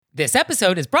This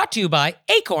episode is brought to you by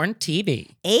Acorn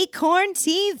TV. Acorn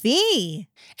TV.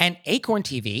 And Acorn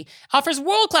TV offers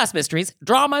world-class mysteries,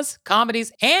 dramas,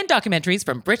 comedies, and documentaries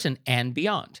from Britain and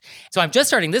beyond. So I'm just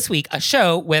starting this week a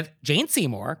show with Jane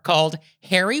Seymour called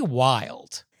Harry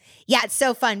Wild. Yeah, it's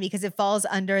so fun because it falls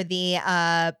under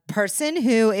the person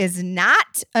who is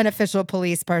not an official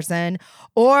police person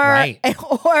or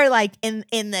like in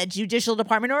the judicial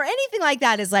department or anything like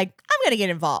that is like, I'm going to get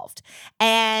involved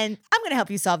and I'm going to help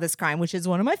you solve this crime, which is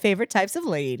one of my favorite types of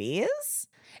ladies.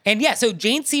 And yeah, so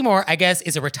Jane Seymour, I guess,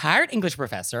 is a retired English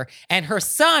professor, and her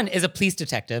son is a police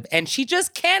detective, and she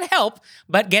just can't help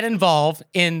but get involved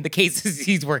in the cases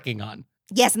he's working on.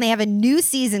 Yes, and they have a new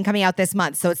season coming out this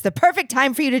month, so it's the perfect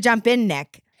time for you to jump in,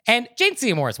 Nick. And Jane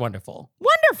Seymour is wonderful.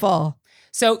 Wonderful.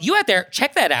 So you out there,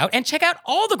 check that out and check out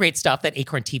all the great stuff that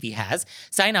Acorn TV has.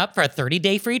 Sign up for a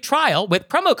 30-day free trial with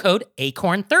promo code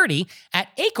ACORN30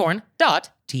 at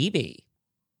acorn.tv.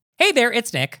 Hey there,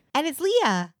 it's Nick. And it's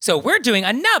Leah. So we're doing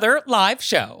another live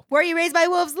show. Were You Raised by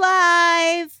Wolves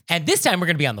Live? And this time we're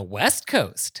going to be on the West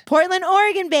Coast. Portland,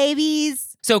 Oregon,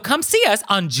 babies. So come see us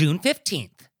on June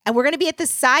 15th. And we're going to be at the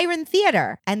Siren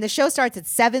Theater. And the show starts at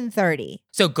 7:30.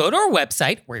 So go to our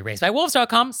website,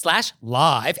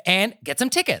 wereyouRaisedByWolves.com/live and get some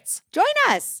tickets. Join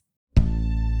us.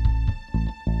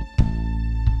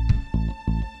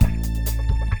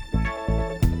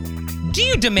 Do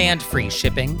you demand free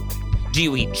shipping? Do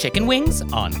you eat chicken wings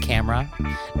on camera?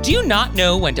 Do you not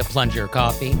know when to plunge your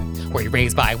coffee? Were you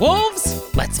raised by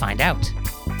wolves? Let's find out. Here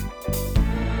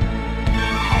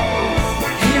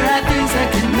are things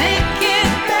that can make it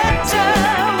better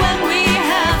when we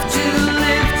have to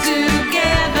live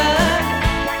together.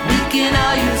 We can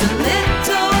all use a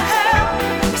little help.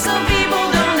 Some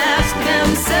people don't ask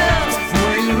themselves,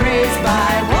 were you raised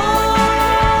by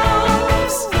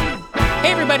wolves?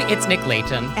 Hey everybody, it's Nick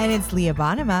Layton. And it's Leah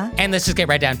Bonema. And let's just get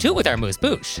right down to it with our Moose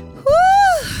Bouche. Woo!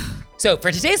 So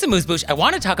for today's Moose Bouche, I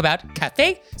want to talk about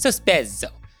Café Sospeso.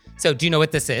 So do you know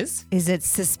what this is? Is it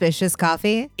suspicious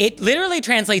coffee? It literally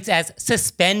translates as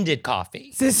suspended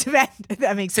coffee. Suspended.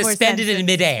 That makes more sense. Suspended in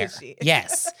midair. Sushi.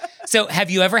 Yes. So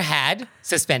have you ever had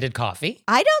suspended coffee?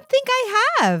 I don't think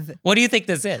I have. What do you think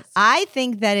this is? I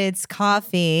think that it's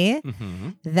coffee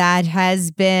that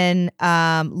has been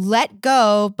let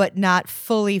go, but not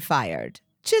fully fired.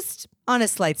 Just on a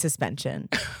slight suspension.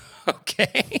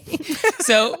 Okay.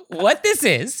 So what this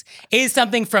is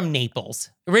something from Naples.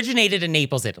 Originated in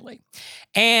Naples, Italy.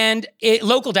 And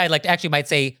local dialect actually might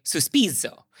say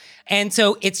sospiso. And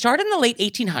so it started in the late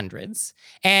 1800s,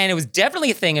 and it was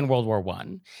definitely a thing in World War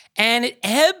I. And it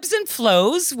ebbs and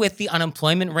flows with the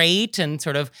unemployment rate and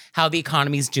sort of how the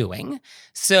economy's doing.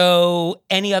 So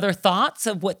any other thoughts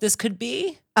of what this could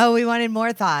be? Oh, we wanted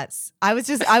more thoughts. I was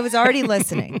already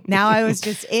listening. Now I was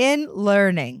just in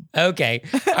learning. Okay.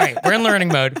 All right. We're in learning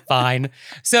mode. Fine.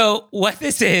 So what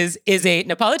this is a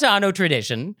Napolitano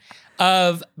tradition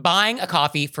of buying a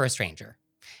coffee for a stranger.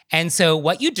 And so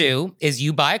what you do is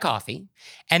you buy a coffee,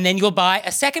 and then you'll buy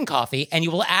a second coffee, and you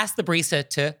will ask the barista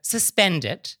to suspend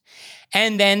it.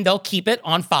 And then they'll keep it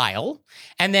on file.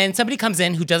 And then somebody comes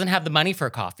in who doesn't have the money for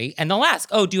a coffee, and they'll ask,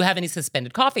 oh, do you have any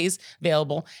suspended coffees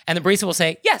available? And the barista will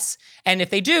say, yes. And if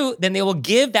they do, then they will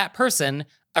give that person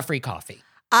a free coffee.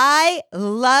 I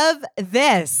love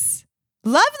this.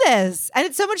 Love this. And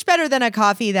it's so much better than a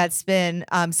coffee that's been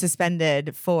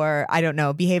suspended for, I don't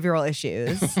know, behavioral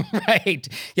issues. Right.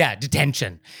 Yeah,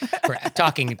 detention for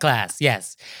talking in class.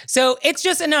 Yes. So it's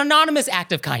just an anonymous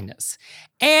act of kindness.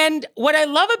 And what I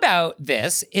love about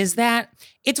this is that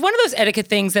it's one of those etiquette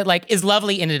things that like is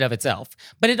lovely in and of itself,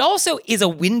 but it also is a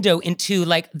window into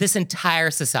like this entire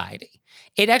society.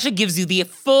 It actually gives you the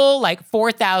full,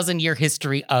 4,000-year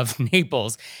history of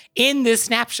Naples in this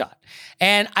snapshot.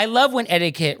 And I love when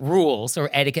etiquette rules or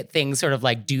etiquette things sort of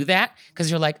do that,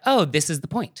 because you're like, oh, this is the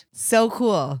point. So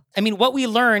cool. I mean, what we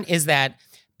learn is that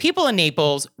people in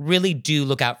Naples really do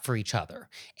look out for each other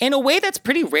in a way that's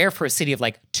pretty rare for a city of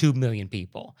 2 million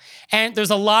people. And there's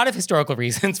a lot of historical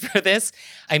reasons for this.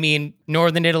 I mean,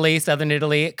 Northern Italy, Southern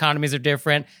Italy, economies are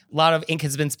different. A lot of ink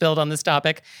has been spilled on this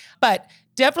topic. But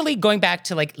definitely going back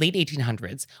to late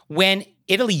 1800s, when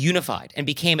Italy unified and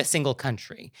became a single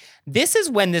country. This is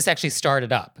when this actually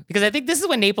started up. Because I think this is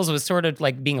when Naples was sort of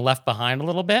being left behind a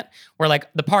little bit, where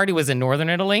the party was in Northern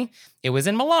Italy, it was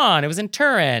in Milan, it was in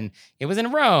Turin, it was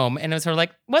in Rome, and it was sort of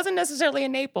wasn't necessarily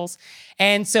in Naples.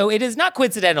 And so it is not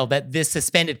coincidental that this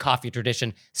suspended coffee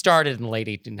tradition started in the late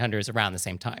 1800s around the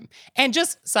same time. And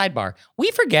just sidebar,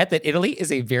 we forget that Italy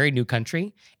is a very new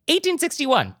country.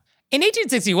 1861. In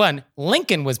 1861,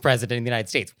 Lincoln was president of the United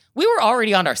States. We were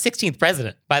already on our 16th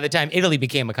president by the time Italy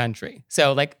became a country.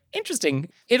 So, interesting.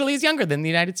 Italy is younger than the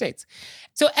United States.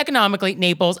 So economically,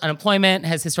 Naples' unemployment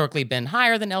has historically been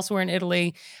higher than elsewhere in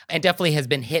Italy and definitely has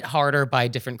been hit harder by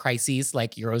different crises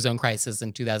like Eurozone crisis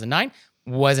in 2009.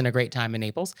 Wasn't a great time in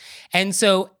Naples. And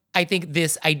so I think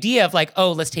this idea of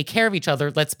let's take care of each other,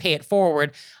 let's pay it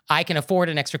forward. I can afford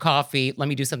an extra coffee. Let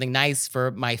me do something nice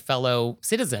for my fellow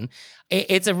citizen.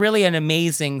 It's really an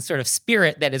amazing sort of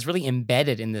spirit that is really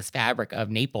embedded in this fabric of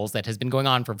Naples that has been going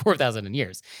on for 4,000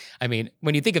 years. I mean,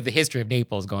 when you think of the history of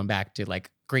Naples going back to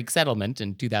Greek settlement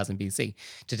in 2000 BC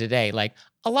to today,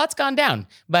 a lot's gone down.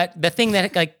 But the thing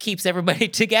that keeps everybody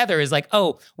together is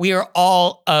we are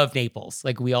all of Naples.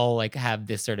 We all have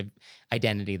this sort of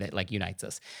identity that unites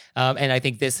us. And I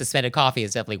think this suspended coffee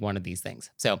is definitely one of these things.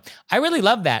 So I really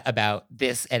love that about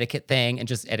this etiquette thing and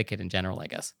just etiquette in general, I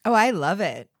guess. Oh, I love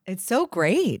it. It's so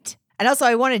great. And also,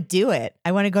 I want to do it.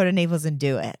 I want to go to Naples and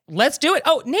do it. Let's do it.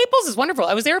 Oh, Naples is wonderful.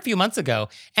 I was there a few months ago,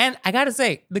 and I got to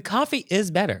say, the coffee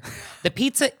is better. The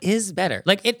pizza is better.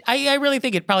 I really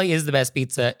think it probably is the best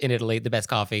pizza in Italy, the best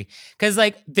coffee, because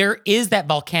there is that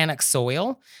volcanic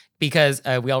soil. Because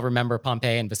we all remember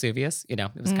Pompeii and Vesuvius, it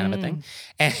was kind of a thing.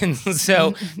 And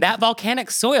so that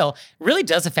volcanic soil really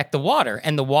does affect the water.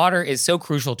 And the water is so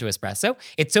crucial to espresso.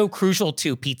 It's so crucial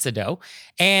to pizza dough.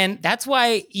 And that's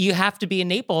why you have to be in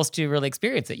Naples to really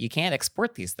experience it. You can't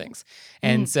export these things.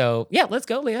 And so, yeah, let's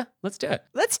go, Leah. Let's do it.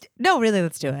 Let's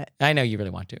do it. I know you really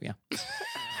want to, yeah.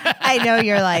 I know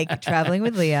you're traveling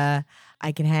with Leah.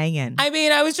 I can hang in. I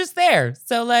mean, I was just there.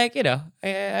 So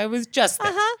I was just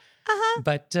there.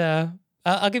 But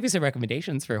I'll give you some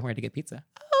recommendations for where to get pizza.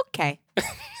 Okay.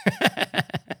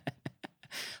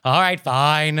 All right,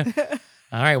 fine.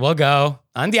 All right, we'll go.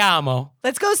 Andiamo.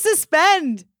 Let's go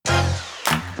suspend.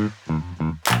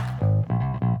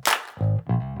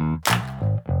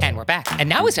 And we're back. And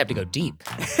now it's time to go deep.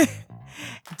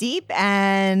 Deep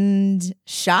and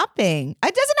shopping.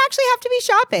 It doesn't actually have to be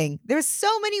shopping. There's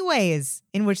so many ways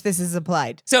in which this is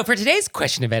applied. So for today's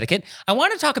question of etiquette, I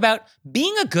want to talk about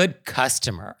being a good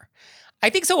customer. I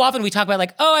think so often we talk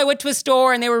about I went to a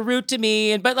store and they were rude to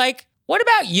me. But what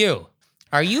about you?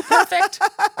 Are you perfect?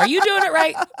 Are you doing it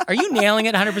right? Are you nailing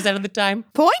it 100% of the time?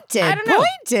 Pointed. I don't know.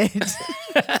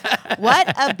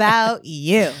 What about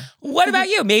you? What about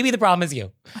you? Maybe the problem is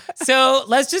you. So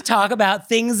let's just talk about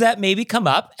things that maybe come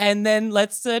up and then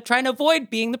let's try and avoid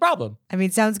being the problem. I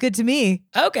mean, sounds good to me.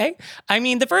 Okay. I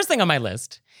mean, the first thing on my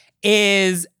list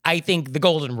is, I think, the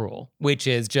golden rule, which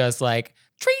is just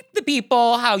treat the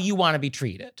people how you want to be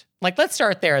treated. Let's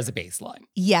start there as a baseline.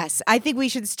 Yes, I think we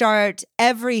should start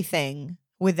everything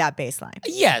with that baseline.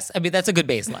 Yes. I mean, that's a good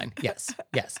baseline. Yes.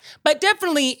 Yes. But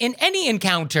definitely in any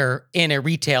encounter in a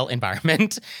retail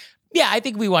environment, yeah, I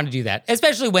think we want to do that,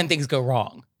 especially when things go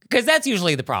wrong. Because that's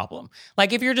usually the problem.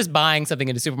 If you're just buying something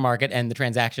in a supermarket and the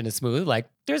transaction is smooth,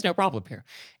 there's no problem here.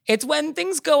 It's when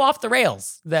things go off the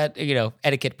rails that,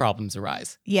 etiquette problems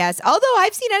arise. Yes. Although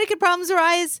I've seen etiquette problems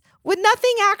arise with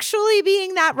nothing actually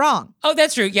being that wrong. Oh,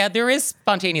 that's true. Yeah, there is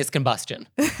spontaneous combustion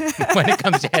when it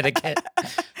comes to etiquette.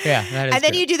 Yeah, that is And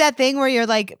then true. you do that thing where you're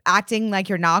acting like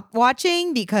you're not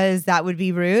watching because that would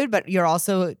be rude, but you're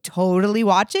also totally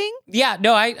watching. Yeah,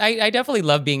 no, I definitely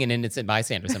love being an innocent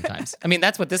bystander sometimes. I mean,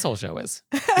 that's what this whole show is.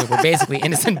 We're basically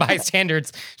innocent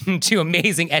bystanders to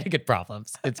amazing etiquette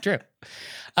problems. It's true.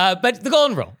 But the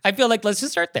golden rule, I feel let's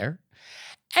just start there.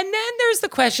 And then there's the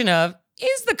question of,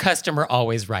 is the customer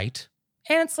always right?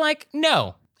 And it's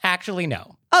no, actually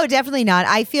no. Oh, definitely not.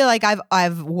 I feel like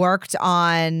I've worked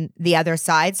on the other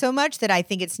side so much that I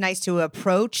think it's nice to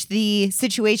approach the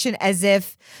situation as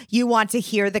if you want to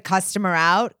hear the customer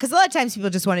out. Because a lot of times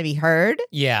people just want to be heard.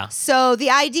 Yeah. So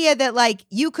the idea that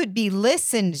you could be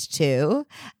listened to,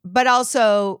 but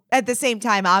also at the same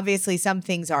time, obviously some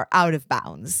things are out of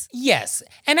bounds. Yes.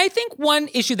 And I think one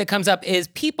issue that comes up is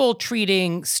people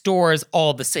treating stores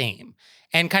all the same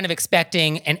and kind of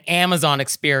expecting an Amazon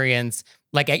experience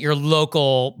at your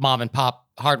local mom and pop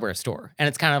hardware store. And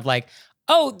it's kind of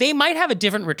oh, they might have a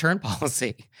different return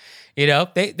policy.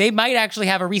 They might actually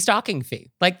have a restocking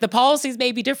fee. The policies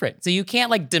may be different. So you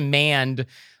can't demand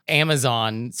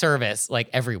Amazon service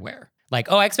everywhere.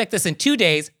 Oh, I expect this in 2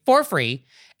 days for free.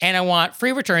 And I want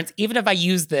free returns, even if I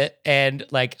used it and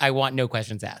I want no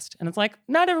questions asked. And it's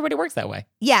not everybody works that way.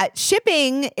 Yeah,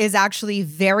 shipping is actually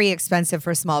very expensive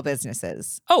for small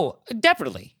businesses. Oh,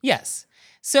 definitely. Yes.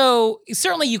 So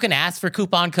certainly you can ask for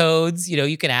coupon codes,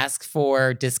 you can ask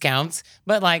for discounts,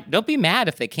 but like, don't be mad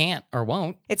if they can't or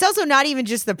won't. It's also not even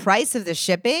just the price of the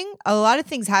shipping. A lot of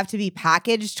things have to be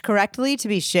packaged correctly to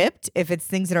be shipped if it's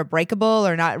things that are breakable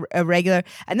or not irregular.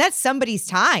 And that's somebody's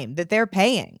time that they're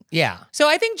paying. Yeah. So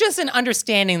I think just an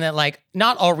understanding that like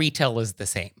not all retail is the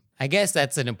same. I guess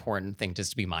that's an important thing just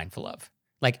to be mindful of.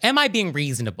 Like, am I being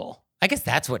reasonable? I guess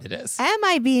that's what it is. Am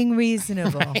I being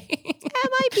reasonable? Right. Am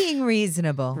I being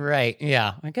reasonable? Right.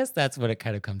 Yeah. I guess that's what it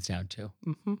kind of comes down to.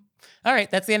 Mm-hmm. All right.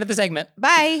 That's the end of the segment.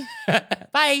 Bye.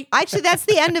 Bye. Actually, that's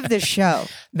the end of the show.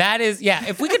 That is, yeah.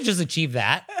 If we could just achieve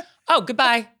that. Oh,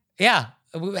 goodbye. Yeah.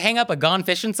 We hang up a gone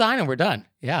fishing sign and we're done.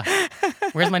 Yeah.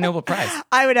 Where's my Nobel Prize?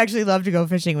 I would actually love to go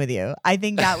fishing with you. I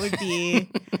think that would be.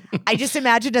 I just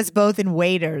imagined us both in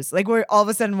waders. Like we're all of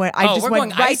a sudden. We're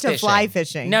going right to fly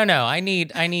fishing. No. I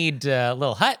need a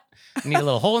little hut. I need a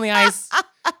little hole in the ice.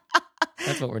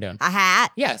 That's what we're doing. A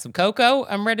hat. Yeah, some cocoa.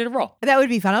 I'm ready to roll. That would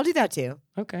be fun. I'll do that too.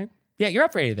 Okay. Yeah, you're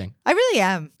up for anything. I really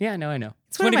am. Yeah, no, I know.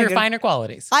 It's one one of of my your finer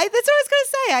qualities. That's what I was going to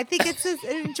say. I think it's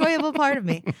an enjoyable part of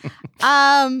me.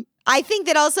 I think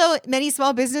that also many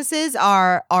small businesses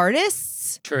are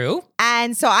artists. True.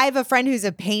 And so I have a friend who's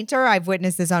a painter. I've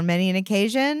witnessed this on many an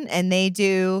occasion. And they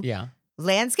do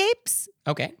landscapes.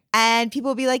 Okay. And people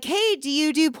will be like, hey, do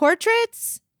you do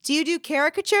portraits? Do you do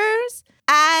caricatures?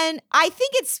 And I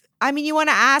think you want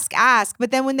to ask. But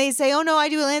then when they say, oh, no, I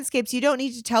do landscapes, you don't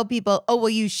need to tell people, oh, well,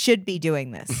 you should be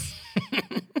doing this.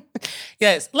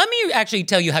 Yes. Let me actually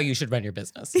tell you how you should run your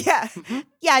business. Yeah.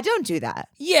 Yeah, don't do that.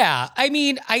 Yeah.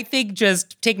 I think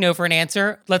just take no for an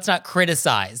answer. Let's not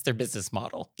criticize their business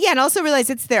model. Yeah, and also realize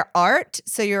it's their art.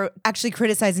 So you're actually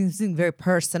criticizing something very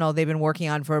personal they've been working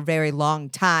on for a very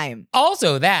long time.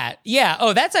 Also that. Yeah.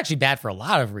 Oh, that's actually bad for a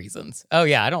lot of reasons. Oh,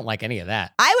 yeah. I don't like any of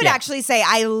that. I would actually say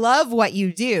I love what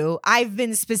you do. I've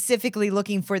been specifically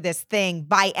looking for this thing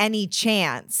by any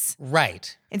chance.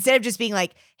 Right. Instead of just being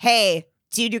like, hey,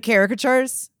 do you do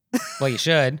caricatures? Well, you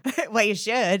should. Well, you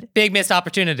should. Big missed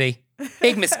opportunity.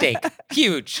 Big mistake.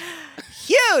 Huge.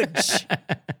 Huge.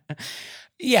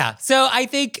 Yeah. So I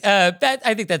think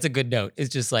that's a good note. It's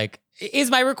just like, is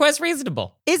my request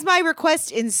reasonable? Is my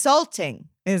request insulting?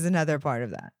 Is another part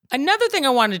of that. Another thing I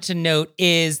wanted to note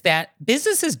is that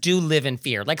businesses do live in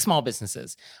fear, like small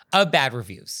businesses, of bad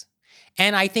reviews.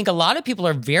 And I think a lot of people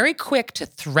are very quick to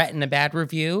threaten a bad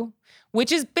review,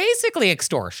 which is basically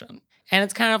extortion. And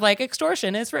it's kind of like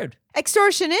extortion is rude.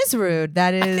 Extortion is rude.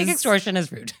 That is. I think extortion is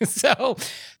rude. So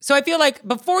I feel like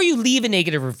before you leave a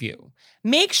negative review,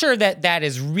 make sure that that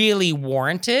is really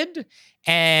warranted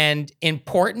and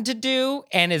important to do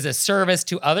and is a service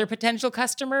to other potential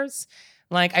customers.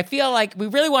 Like, I feel like we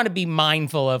really want to be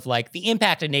mindful of like the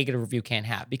impact a negative review can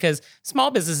have because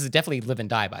small businesses definitely live and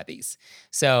die by these.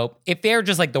 So if they're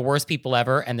just like the worst people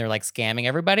ever and they're like scamming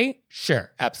everybody,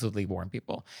 sure, absolutely warn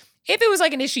people. If it was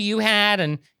like an issue you had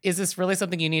and is this really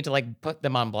something you need to like put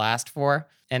them on blast for?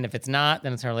 And if it's not,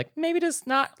 then it's sort of like, maybe just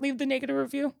not leave the negative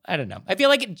review. I don't know. I feel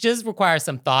like it just requires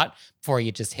some thought before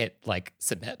you just hit like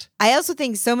submit. I also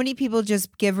think so many people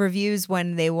just give reviews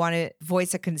when they want to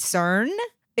voice a concern.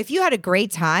 If you had a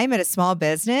great time at a small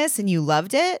business and you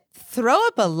loved it, throw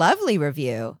up a lovely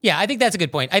review. Yeah, I think that's a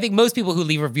good point. I think most people who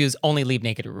leave reviews only leave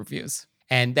negative reviews.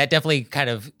 And that definitely kind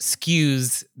of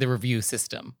skews the review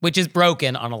system, which is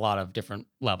broken on a lot of different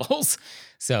levels.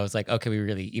 So it's like, okay, we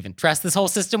really even trust this whole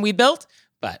system we built?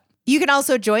 But you can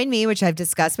also join me, which I've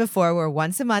discussed before, where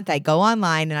once a month I go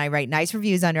online and I write nice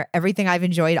reviews under everything I've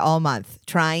enjoyed all month,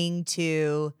 trying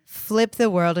to flip the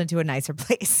world into a nicer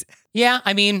place. Yeah,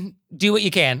 I mean, do what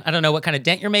you can. I don't know what kind of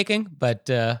dent you're making, but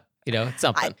it's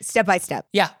something. Step by step.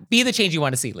 Yeah, be the change you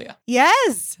want to see, Leah.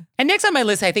 Yes. And next on my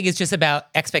list, I think is just about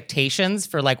expectations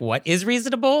for like what is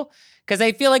reasonable. Because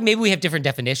I feel like maybe we have different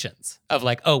definitions of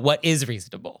like, oh, what is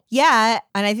reasonable? Yeah.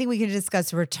 And I think we can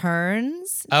discuss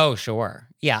returns. Oh, sure.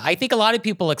 Yeah. I think a lot of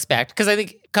people expect, because I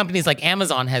think companies like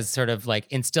Amazon has sort of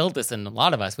like instilled this in a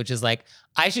lot of us, which is like,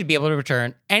 I should be able to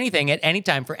return anything at any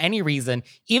time for any reason,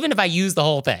 even if I use the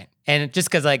whole thing. And just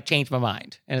because I like changed my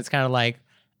mind. And it's kind of like,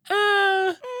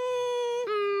 I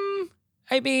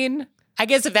mean, I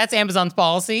guess if that's Amazon's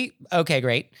policy, okay,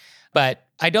 great. But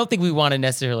I don't think we want to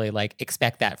necessarily like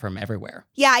expect that from everywhere.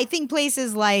 Yeah, I think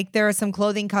places like there are some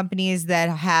clothing companies that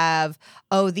have,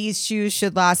 oh, these shoes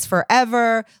should last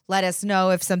forever. Let us know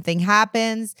if something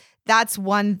happens. That's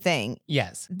one thing.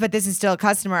 Yes. But this is still a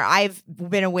customer. I've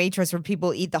been a waitress where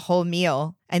people eat the whole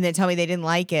meal and then tell me they didn't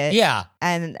like it. Yeah.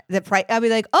 And the price, I'll be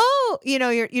like, oh,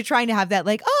 you're trying to have that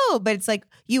like, oh, but it's like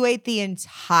you ate the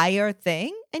entire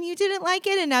thing and you didn't like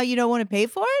it and now you don't want to pay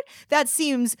for it. That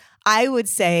seems, I would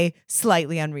say,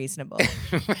 slightly unreasonable.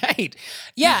 Right.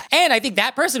 Yeah. And I think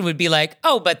that person would be like,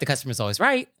 oh, but the customer's always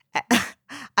right.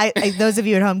 I those of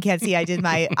you at home can't see, I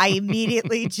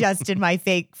immediately just did my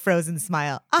fake frozen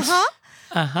smile. Uh-huh.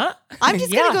 Uh-huh. I'm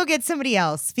just going to go get somebody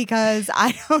else because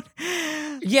I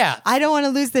don't want to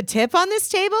lose the tip on this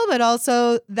table, but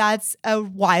also that's a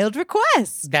wild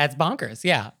request. That's bonkers.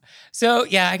 Yeah. So,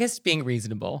 yeah, I guess being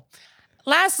reasonable.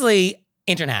 Lastly,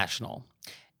 international.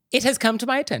 It has come to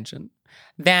my attention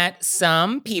that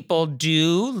some people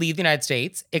do leave the United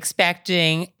States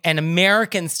expecting an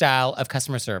American style of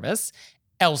customer service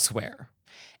elsewhere.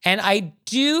 And I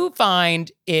do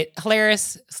find it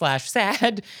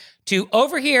hilarious/sad to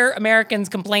overhear Americans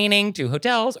complaining to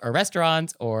hotels or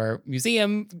restaurants or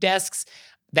museum desks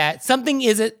that something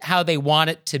isn't how they want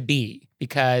it to be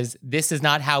because this is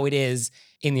not how it is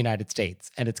in the United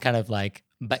States. And it's kind of like,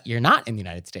 but you're not in the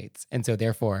United States. And so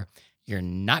therefore, you're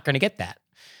not going to get that.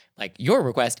 Like your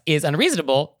request is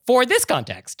unreasonable for this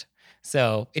context.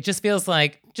 So it just feels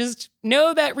like, just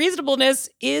know that reasonableness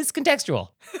is contextual.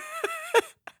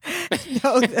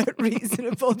 Know that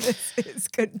reasonableness is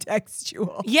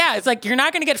contextual. Yeah, it's like you're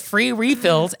not going to get free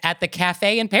refills at the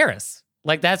cafe in Paris.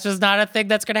 Like that's just not a thing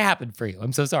that's going to happen for you.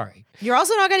 I'm so sorry. You're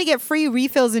also not going to get free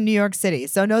refills in New York City.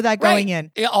 So know that going in.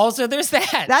 Yeah, also, there's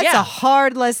that. That's a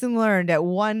hard lesson learned at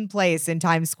one place in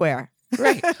Times Square.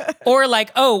 Right. Or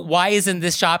like, oh, why isn't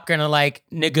this shop going to like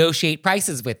negotiate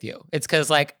prices with you? It's because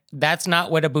like, that's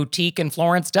not what a boutique in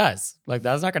Florence does. Like,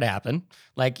 that's not going to happen.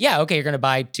 Like, yeah, okay, you're going to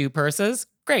buy 2 purses.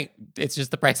 Great. It's just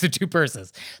the price of 2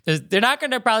 purses. They're not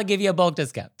going to probably give you a bulk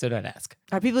discount. So don't ask.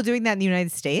 Are people doing that in the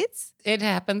United States? It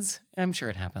happens. I'm sure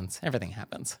it happens. Everything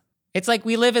happens. It's like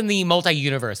we live in the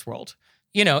multi-universe world.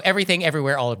 You know, everything,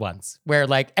 everywhere, all at once. Where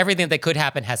like everything that could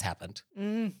happen has happened.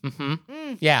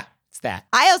 Yeah. It's that.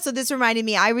 This reminded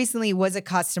me, I recently was a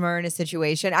customer in a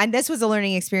situation, and this was a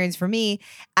learning experience for me,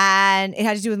 and it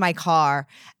had to do with my car.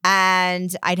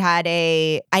 And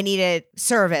I needed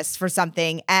service for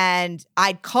something, and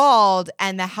I'd called,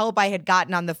 and the help I had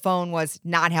gotten on the phone was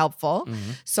not helpful.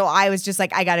 So I was just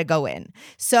like, I got to go in.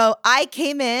 So I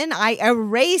came in, I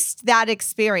erased that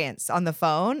experience on the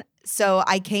phone. So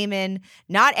I came in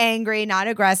not angry, not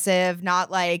aggressive,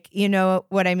 not like, you know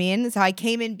what I mean? So I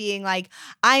came in being like,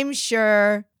 I'm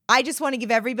sure I just want to give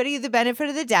everybody the benefit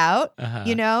of the doubt,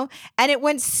 you know? And it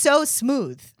went so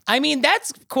smooth. I mean,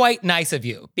 that's quite nice of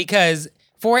you because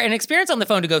for an experience on the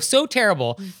phone to go so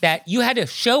terrible that you had to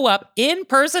show up in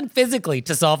person physically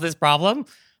to solve this problem,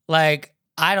 like,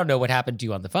 I don't know what happened to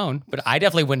you on the phone, but I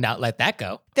definitely would not let that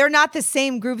go. They're not the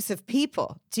same groups of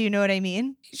people. Do you know what I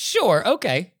mean? Sure.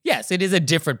 Okay. Yes, it is a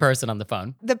different person on the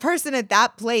phone. The person at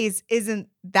that place isn't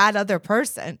that other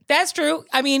person. That's true.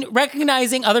 I mean,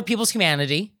 recognizing other people's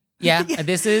humanity. Yeah,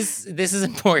 this is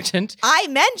important. I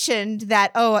mentioned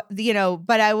that,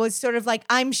 but I was sort of like,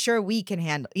 I'm sure we can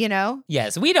handle, you know?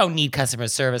 Yes, we don't need customer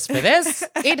service for this.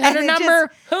 800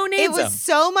 number, who needs them? It was them?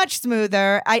 so much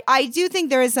smoother. I do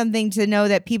think there is something to know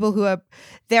that people who are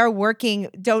they're working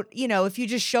don't, if you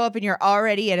just show up and you're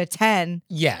already at a 10.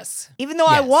 Yes. Even though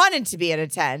I wanted to be at a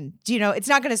 10, it's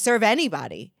not going to serve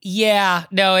anybody. Yeah,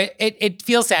 no, it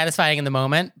feels satisfying in the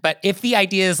moment. But if the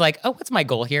idea is like, oh, what's my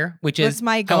goal here? Which is,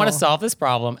 I want to solve this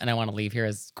problem and I want to leave here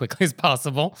as quickly as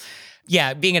possible.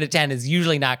 Yeah, being at a 10 is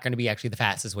usually not going to be actually the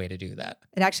fastest way to do that.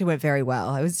 It actually went very well.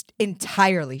 I was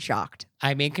entirely shocked.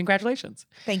 I mean, congratulations.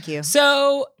 Thank you.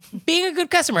 So being a good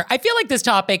customer, I feel like this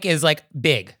topic is like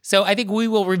big. So I think we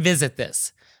will revisit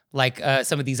this like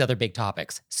some of these other big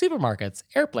topics. Supermarkets,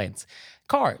 airplanes,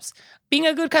 cars. Being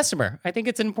a good customer, I think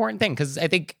it's an important thing because I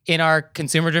think in our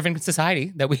consumer-driven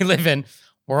society that we live in,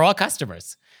 we're all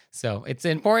customers. So it's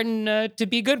important to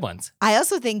be good ones. I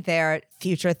also think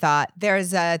future thought,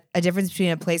 there's a difference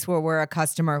between a place where we're a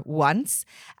customer once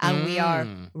and we are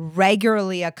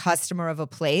regularly a customer of a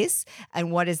place.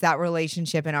 And what is that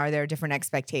relationship and are there different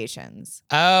expectations?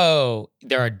 Oh,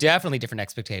 there are definitely different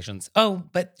expectations. Oh,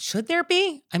 but should there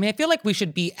be? I mean, I feel like we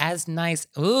should be as nice.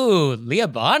 Ooh, Leah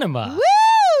Bonema. Woo!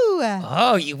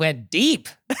 Oh, you went deep.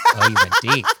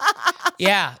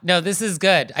 Yeah, no, this is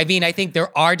good. I mean, I think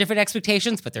there are different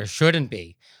expectations, but there shouldn't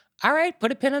be. All right,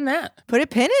 put a pin in that. Put a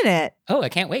pin in it. Oh, I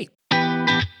can't wait.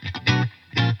 And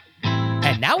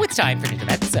now it's time for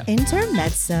Intermezzo.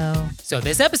 Intermezzo. So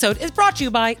this episode is brought to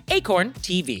you by Acorn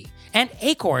TV. and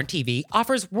Acorn TV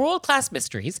offers world-class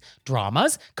mysteries,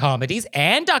 dramas, comedies,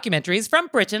 and documentaries from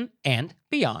Britain and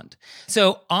beyond.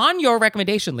 So on your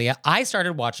recommendation, Leah, I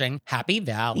started watching Happy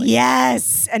Valley.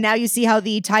 Yes. And now you see how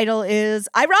the title is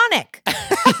ironic.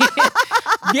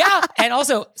 Yeah. And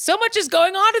also, so much is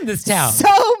going on in this town.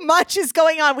 So much is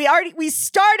going on. We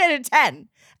start at a 10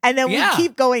 and then we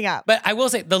keep going up. But I will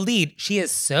say, the lead, she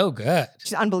is so good.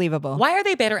 She's unbelievable. Why are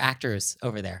they better actors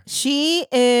over there? She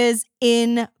is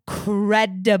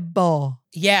incredible.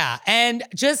 Yeah, and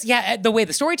just the way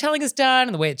the storytelling is done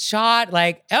and the way it's shot,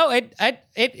 like,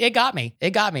 it got me.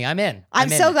 It got me. I'm in. I'm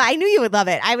so glad. I knew you would love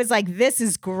it. I was like, this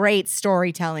is great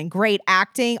storytelling, great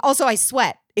acting. Also, I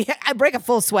sweat. I break a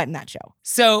full sweat in that show.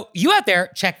 So you out there,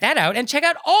 check that out and check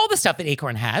out all the stuff that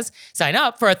Acorn has. Sign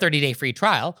up for a 30-day free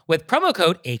trial with promo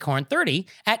code ACORN30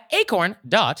 at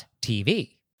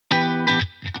acorn.tv. And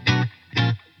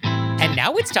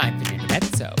now it's time for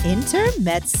Intermezzo.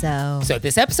 Intermezzo. So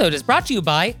this episode is brought to you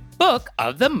by Book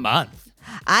of the Month.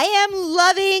 I am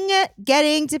loving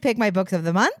getting to pick my books of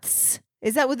the months.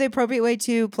 Is that the appropriate way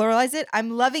to pluralize it?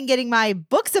 I'm loving getting my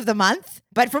books of the month,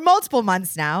 but for multiple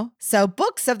months now. So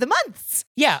books of the months.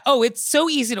 Yeah. Oh, it's so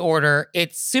easy to order.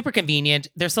 It's super convenient.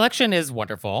 Their selection is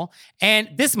wonderful. And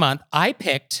this month, I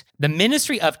picked The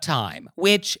Ministry of Time,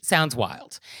 which sounds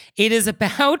wild. It is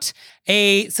about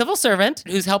a civil servant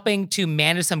who's helping to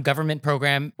manage some government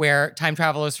program where time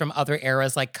travelers from other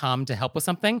eras come to help with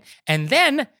something. And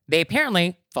then they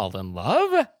apparently fall in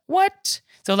love. What?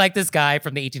 So this guy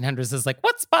from the 1800s is like,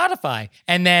 what's Spotify?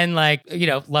 And then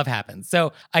love happens.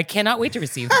 So I cannot wait to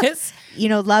receive this.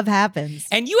 Love happens.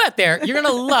 And you out there, you're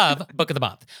going to love Book of the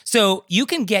Month. So you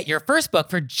can get your first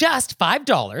book for just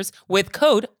 $5 with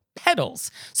code PEDALS.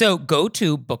 So go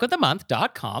to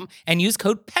bookofthemonth.com and use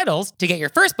code PEDALS to get your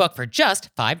first book for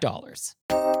just $5.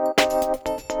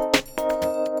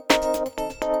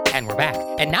 And we're back.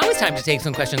 And now it's time to take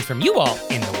some questions from you all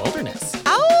in the wilderness.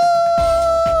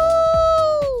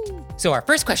 So our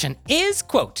first question is,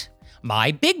 quote,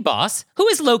 my big boss, who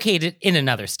is located in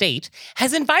another state,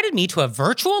 has invited me to a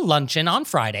virtual luncheon on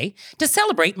Friday to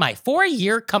celebrate my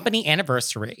 4-year company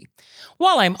anniversary.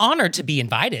 While I'm honored to be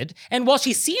invited, and while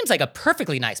she seems like a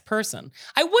perfectly nice person,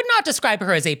 I would not describe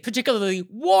her as a particularly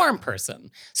warm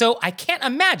person, so I can't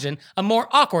imagine a more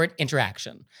awkward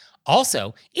interaction.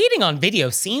 Also, eating on video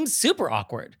seems super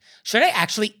awkward. Should I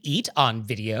actually eat on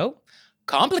video?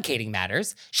 Complicating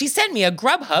matters, she sent me a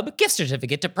Grubhub gift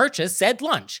certificate to purchase said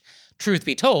lunch. Truth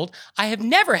be told, I have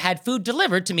never had food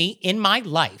delivered to me in my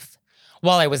life.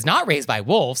 While I was not raised by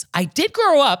wolves, I did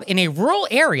grow up in a rural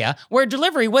area where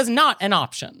delivery was not an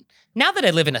option. Now that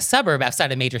I live in a suburb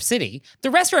outside a major city,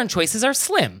 the restaurant choices are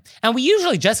slim, and we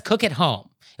usually just cook at home.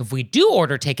 If we do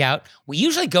order takeout, we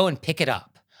usually go and pick it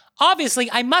up. Obviously,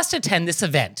 I must attend this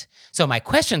event. So my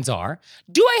questions are,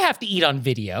 do I have to eat on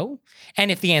video? And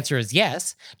if the answer is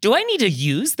yes, do I need to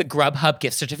use the Grubhub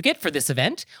gift certificate for this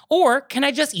event? Or can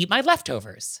I just eat my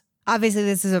leftovers? Obviously,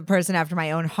 this is a person after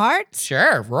my own heart.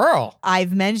 Sure, rural.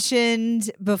 I've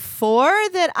mentioned before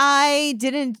that I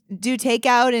didn't do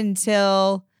takeout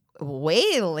until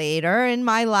way later in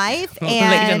my life.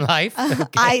 Late in life? Okay.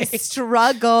 I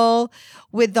struggle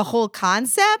with the whole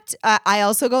concept. I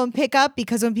also go and pick up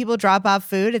because when people drop off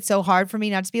food, it's so hard for me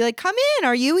not to be like, come in,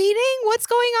 are you eating? What's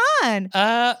going on?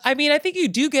 I think you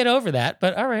do get over that,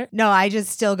 but all right. No, I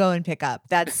just still go and pick up.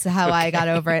 That's how I got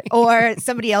over it. Or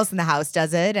somebody else in the house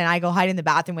does it, and I go hide in the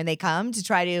bathroom when they come to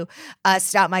try to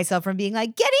stop myself from being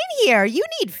like, get in here, you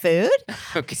need food.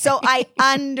 Okay. So I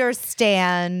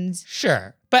understand.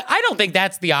 Sure. But I don't think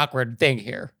that's the awkward thing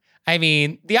here. I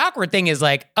mean, the awkward thing is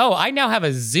I now have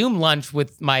a Zoom lunch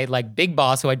with my big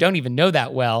boss who I don't even know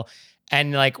that well.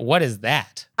 And what is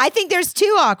that? I think there's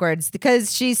two awkwards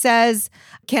because she says,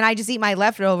 can I just eat my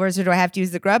leftovers or do I have to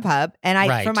use the Grubhub?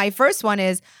 And for my first one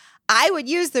is, I would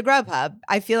use the Grubhub.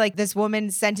 I feel like this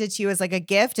woman sent it to you as a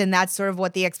gift, and that's sort of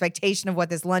what the expectation of what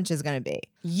this lunch is going to be.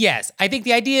 Yes. I think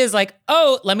the idea is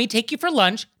let me take you for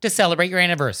lunch to celebrate your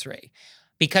anniversary.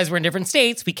 Because we're in different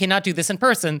states, we cannot do this in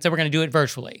person, so we're going to do it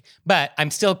virtually. But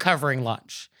I'm still covering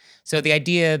lunch. So the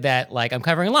idea that I'm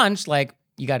covering lunch,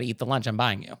 you got to eat the lunch I'm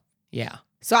buying you. Yeah.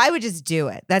 So I would just do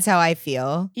it. That's how I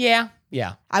feel. Yeah.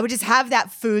 I would just have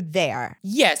that food there.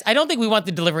 Yes. I don't think we want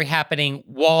the delivery happening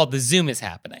while the Zoom is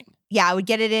happening. Yeah, I would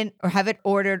get it in or have it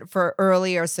ordered for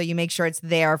earlier so you make sure it's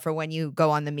there for when you go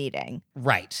on the meeting.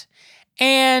 Right.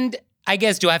 And I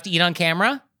guess, do I have to eat on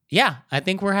camera? Yeah, I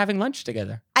think we're having lunch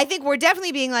together. I think we're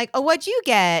definitely being like, oh, what'd you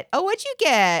get? Oh, what'd you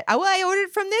get? Oh, well, I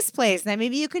ordered from this place. And then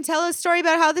maybe you can tell a story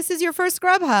about how this is your first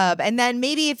Grubhub. And then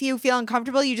maybe if you feel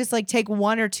uncomfortable, you just take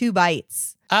 1 or 2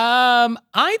 bites.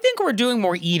 I think we're doing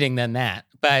more eating than that.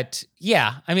 But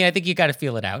yeah, I mean, I think you got to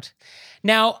feel it out.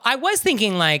 Now, I was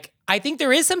thinking like, I think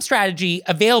there is some strategy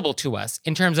available to us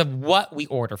in terms of what we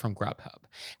order from Grubhub.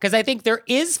 Because I think there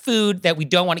is food that we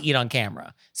don't want to eat on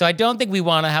camera. So I don't think we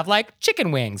want to have like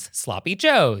chicken wings, sloppy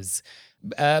joes,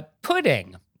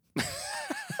 pudding.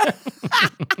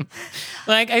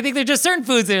 Like, I think there's just certain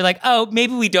foods that are like, oh,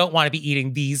 maybe we don't want to be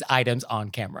eating these items on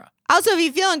camera. Also, if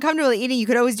you feel uncomfortable eating, you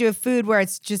could always do a food where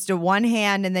it's just a one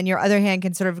hand and then your other hand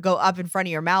can sort of go up in front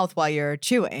of your mouth while you're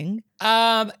chewing.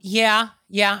 Yeah,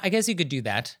 I guess you could do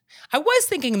that. I was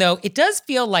thinking though, it does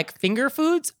feel like finger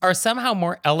foods are somehow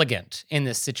more elegant in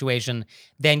this situation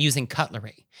than using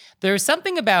cutlery. There's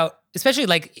something about, especially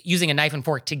like using a knife and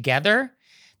fork together,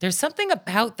 there's something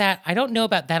about that, I don't know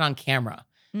about that on camera,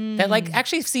 that like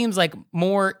actually seems like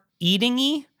more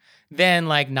eating-y than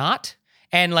like not.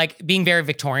 And like being very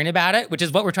Victorian about it, which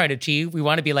is what we're trying to achieve. We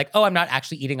want to be like, oh, I'm not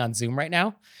actually eating on Zoom right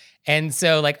now. And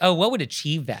so like, oh, what would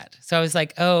achieve that? So I was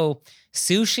like, oh,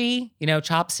 sushi,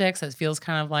 chopsticks, that feels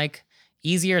kind of like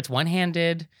easier. It's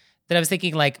one-handed. Then I was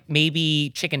thinking like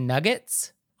maybe chicken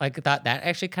nuggets. Like I thought that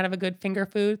actually kind of a good finger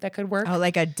food that could work. Oh,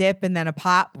 like a dip and then a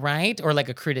pop. Right? Or like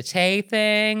a crudité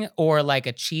thing or like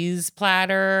a cheese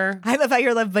platter. I love how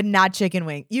you're love, but not chicken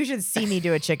wing. You should see me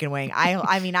do a chicken wing.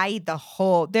 I mean, I eat the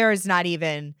whole, there is not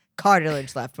even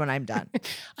cartilage left when I'm done.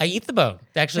 I eat the bone.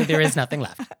 Actually, there is nothing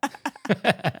left.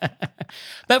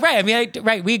 But right, I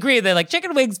mean, we agree that like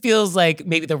chicken wings feels like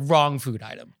maybe the wrong food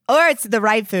item. Or it's the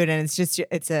right food and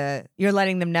you're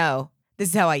letting them know, this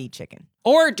is how I eat chicken.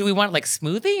 Or do we want like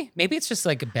smoothie? Maybe it's just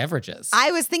like beverages.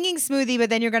 I was thinking smoothie, but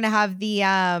then you're going to have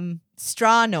the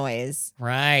straw noise.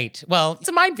 Right. Well, it's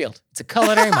a minefield. It's a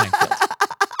culinary minefield.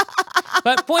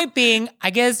 But point being, I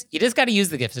guess you just got to use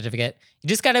the gift certificate. You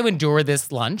just got to endure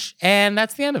this lunch, and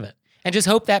that's the end of it. And just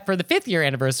hope that for the 5th year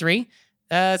anniversary,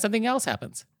 something else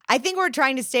happens. I think we're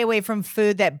trying to stay away from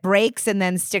food that breaks and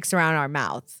then sticks around our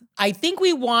mouth. I think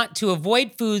we want to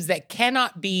avoid foods that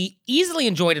cannot be easily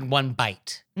enjoyed in one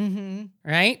bite. Mm-hmm.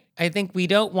 Right? I think we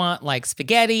don't want like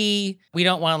spaghetti. We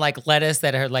don't want like lettuce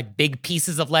that are like big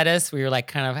pieces of lettuce where you're like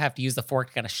kind of have to use the fork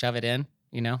to kind of shove it in,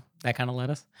 that kind of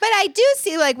lettuce. But I do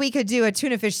see like we could do a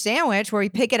tuna fish sandwich where we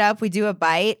pick it up, we do a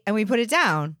bite, and we put it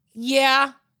down.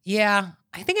 Yeah.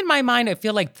 I think in my mind, I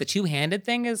feel like the two-handed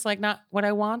thing is like not what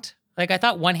I want. Like I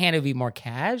thought one-handed would be more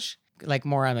cash, like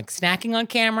more I'm like snacking on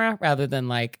camera rather than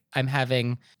like I'm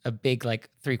having a big like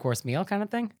 3-course meal kind of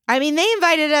thing. I mean, they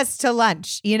invited us to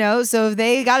lunch, so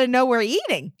they got to know we're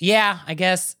eating. Yeah, I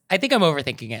guess. I think I'm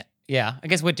overthinking it. Yeah, I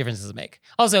guess what difference does it make?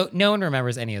 Also, no one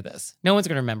remembers any of this. No one's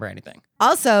going to remember anything.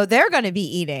 Also, they're going to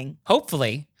be eating.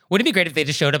 Hopefully. Wouldn't it be great if they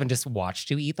just showed up and just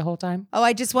watched you eat the whole time? Oh,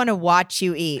 I just want to watch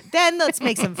you eat. Then let's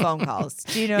make some phone calls.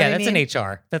 Do you know what I mean? Yeah,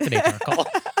 that's an HR call.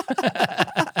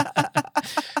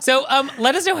 So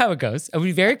let us know how it goes. I would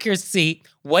be very curious to see,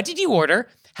 what did you order?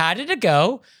 How did it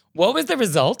go? What was the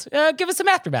result? Give us some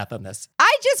aftermath on this.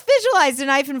 I just visualized a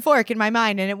knife and fork in my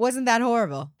mind, and it wasn't that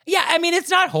horrible. Yeah, I mean, it's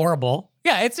not horrible.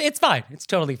 Yeah, it's fine. It's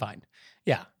totally fine.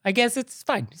 Yeah, I guess it's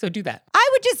fine. So do that. I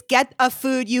would just get a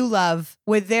food you love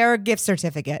with their gift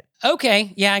certificate.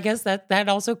 Okay. Yeah, I guess that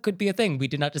also could be a thing we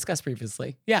did not discuss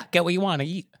previously. Yeah, get what you want to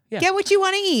eat. Yeah. Get what you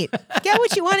want to eat. Get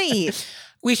what you want to eat.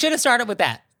 We should have started with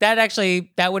that. That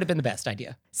would have been the best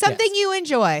idea. Something Yes. you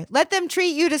enjoy. Let them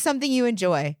treat you to something you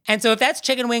enjoy. And so if that's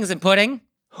chicken wings and pudding,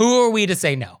 who are we to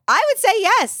say no? I would say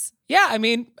yes. Yeah, I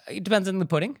mean, it depends on the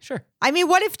pudding. Sure. I mean,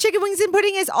 what if chicken wings and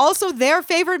pudding is also their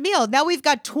favorite meal? Now we've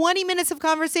got 20 minutes of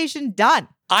conversation done.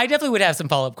 I definitely would have some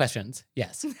follow-up questions.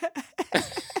 Yes.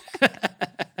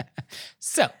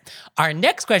 So our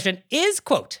next question is,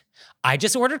 quote, I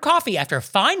just ordered coffee after a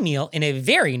fine meal in a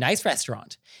very nice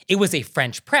restaurant. It was a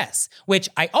French press, which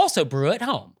I also brew at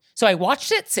home. So I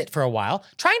watched it sit for a while,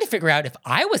 trying to figure out if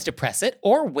I was to press it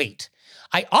or wait.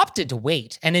 I opted to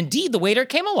wait, and indeed the waiter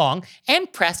came along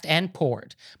and pressed and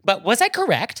poured. But was I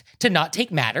correct to not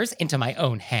take matters into my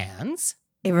own hands?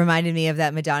 It reminded me of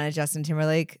that Madonna Justin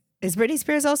Timberlake. Is Britney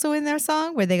Spears also in their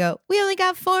song where they go, we only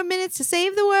got 4 minutes to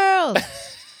save the world?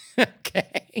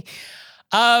 Okay.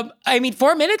 I mean,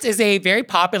 4 minutes is a very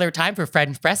popular time for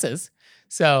French presses.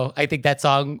 So I think that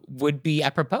song would be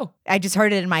apropos. I just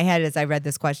heard it in my head as I read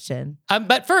this question.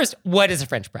 But first, what is a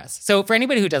French press? So for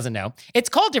anybody who doesn't know, it's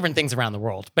called different things around the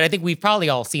world, but I think we've probably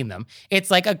all seen them.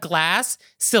 It's like a glass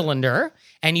cylinder,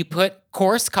 and you put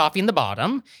coarse coffee in the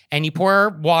bottom, and you pour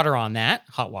water on that,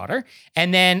 hot water,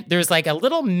 and then there's like a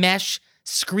little mesh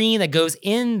screen that goes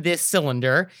in this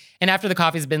cylinder. And after the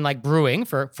coffee's been like brewing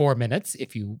for 4 minutes,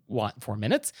 if you want 4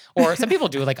 minutes, or some people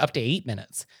do like up to 8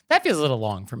 minutes. That feels a little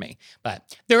long for me.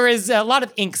 But there is a lot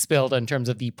of ink spilled in terms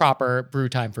of the proper brew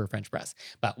time for a French press.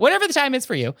 But whatever the time is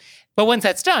for you. But once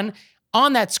that's done,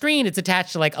 on that screen, it's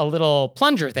attached to like a little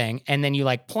plunger thing. And then you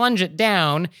like plunge it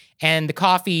down and the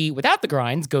coffee without the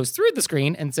grinds goes through the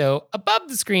screen. And so above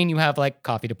the screen, you have like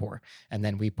coffee to pour. And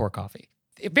then we pour coffee.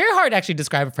 Very hard to actually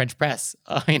describe a French press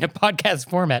in a podcast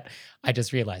format, I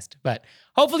just realized. But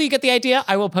hopefully you get the idea.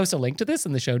 I will post a link to this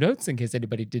in the show notes in case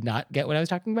anybody did not get what I was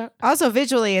talking about. Also,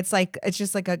 visually, it's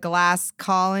just like a glass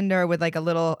colander with like a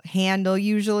little handle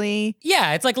usually.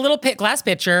 Yeah, it's like a little glass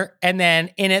pitcher. And then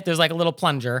in it, there's like a little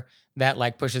plunger that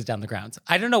like pushes down the grounds.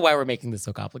 I don't know why we're making this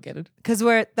so complicated. Because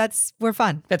we're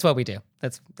fun. That's what we do.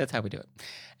 That's how we do it.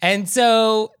 And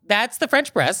so that's the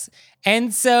French press.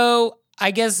 And so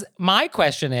I guess my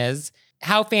question is,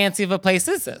 how fancy of a place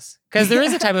is this? Because there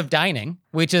is a type of dining,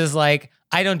 which is like,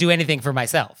 I don't do anything for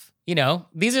myself. You know,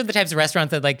 these are the types of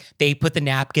restaurants that like, they put the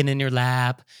napkin in your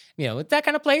lap. You know, it's that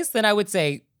kind of place. Then I would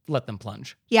say, let them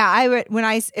plunge. Yeah,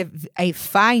 a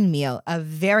fine meal, a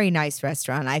very nice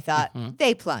restaurant, I thought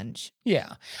they plunge.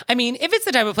 Yeah. I mean, if it's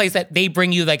the type of place that they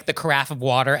bring you like the carafe of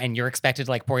water and you're expected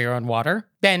to like pour your own water,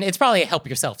 then it's probably a help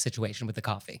yourself situation with the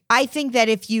coffee. I think that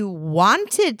if you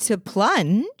wanted to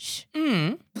plunge,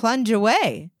 plunge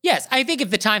away. Yes, I think if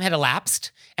the time had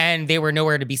elapsed and they were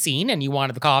nowhere to be seen and you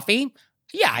wanted the coffee,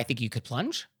 yeah, I think you could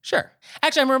plunge. Sure.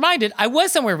 Actually, I'm reminded, I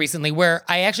was somewhere recently where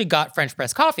I actually got French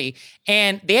press coffee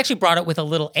and they actually brought it with a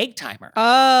little egg timer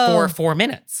for 4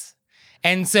 minutes.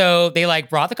 And so they like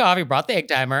brought the coffee, brought the egg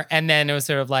timer, and then it was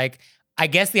sort of like, I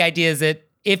guess the idea is that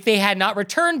if they had not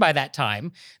returned by that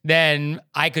time, then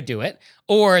I could do it.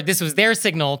 Or this was their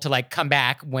signal to like come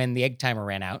back when the egg timer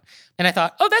ran out. And I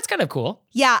thought, oh, that's kind of cool.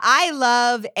 Yeah, I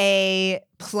love a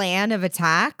plan of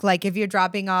attack. Like if you're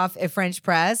dropping off a French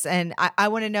press and I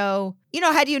want to know,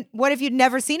 what if you'd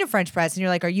never seen a French press and you're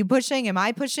like, are you pushing? Am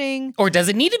I pushing? Or does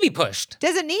it need to be pushed?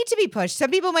 Does it need to be pushed?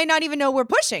 Some people might not even know we're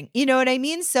pushing. You know what I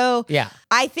mean? So yeah,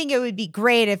 I think it would be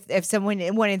great if someone,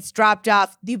 when it's dropped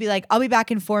off, you'd be like, I'll be back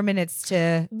in 4 minutes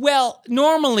to. Well,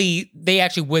 normally they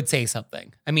actually would say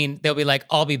something. I mean, they'll be like,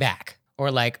 I'll be back.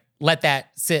 Or like, let that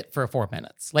sit for 4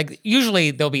 minutes. Like usually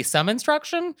there'll be some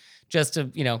instruction just to,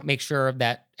 make sure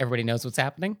that everybody knows what's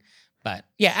happening. But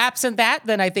yeah, absent that,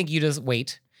 then I think you just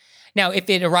wait. Now, if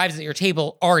it arrives at your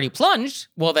table already plunged,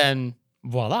 well then,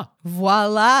 voila.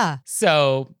 Voila.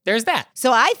 So there's that.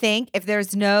 So I think if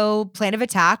there's no plan of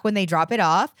attack when they drop it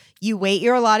off, you wait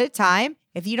your allotted time.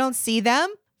 If you don't see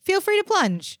them, feel free to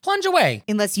plunge. Plunge away.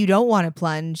 Unless you don't want to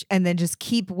plunge and then just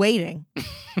keep waiting.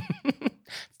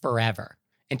 Forever.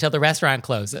 Until the restaurant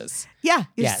closes. Yeah,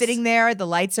 you're sitting there, the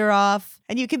lights are off,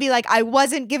 and you can be like, I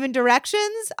wasn't given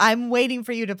directions. I'm waiting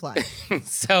for you to plunge.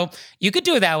 So you could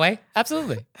do it that way.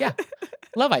 Absolutely. Yeah.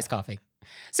 Love iced coffee.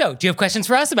 So do you have questions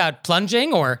for us about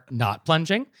plunging or not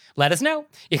plunging? Let us know.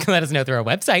 You can let us know through our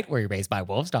website,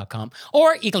 wereraisedbywolves.com,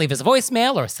 or you can leave us a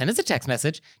voicemail or send us a text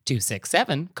message,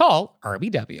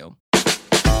 267-CALL-RBW.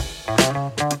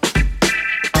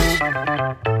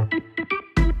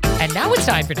 And now it's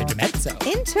time for the Intermezzo.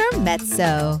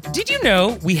 Intermezzo. Did you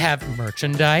know we have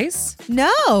merchandise?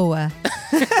 No.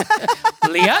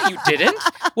 Leah, you didn't?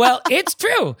 Well, it's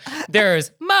true. There's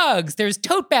mugs, there's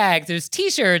tote bags, there's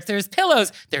t-shirts, there's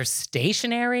pillows, there's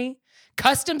stationery,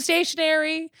 custom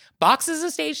stationery, boxes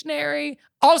of stationery,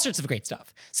 all sorts of great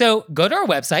stuff. So go to our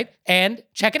website and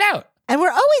check it out. And we're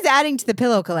always adding to the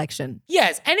pillow collection.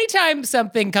 Yes, anytime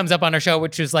something comes up on our show,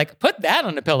 which is like, put that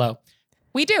on a pillow,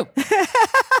 we do.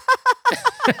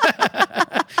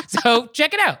 So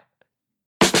check it out.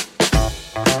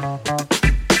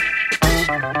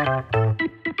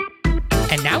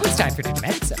 And now it's time for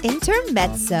Intermezzo.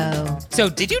 Intermezzo. So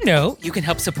did you know you can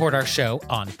help support our show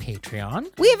on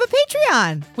Patreon? We have a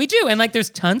Patreon. We do. And there's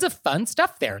tons of fun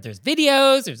stuff there. There's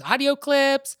videos, there's audio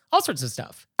clips, all sorts of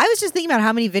stuff. I was just thinking about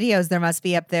how many videos there must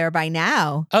be up there by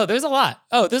now. Oh, there's a lot.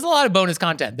 There's a lot of bonus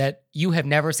content that you have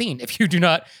never seen if you do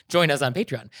not join us on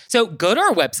Patreon. So go to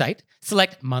our website,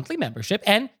 select monthly membership,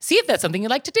 and see if that's something you'd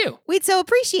like to do. We'd so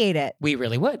appreciate it. We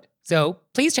really would. So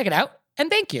please check it out, and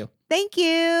thank you. Thank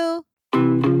you.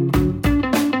 And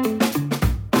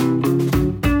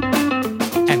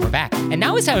we're back. And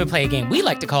now it's time to play a game we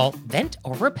like to call Vent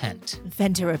or Repent.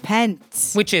 Vent or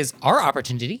Repent. Which is our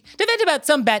opportunity to vent about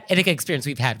some bad etiquette experience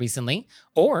we've had recently,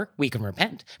 or we can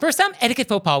repent for some etiquette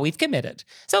faux pas we've committed.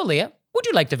 So, Leah, would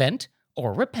you like to vent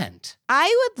or repent?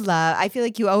 I feel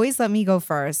like you always let me go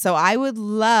first. So I would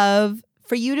love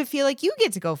for you to feel like you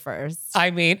get to go first.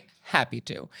 I mean, happy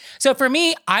to. So for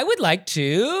me, I would like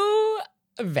to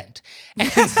vent. And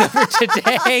so for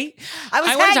today, I was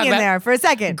wanna talk hanging about there for a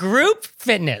second. group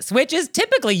fitness, which is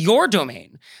typically your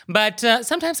domain, but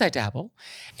sometimes I dabble.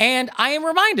 And I am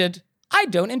reminded I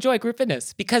don't enjoy group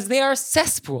fitness because they are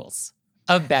cesspools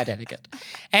of bad etiquette.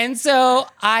 And so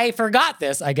I forgot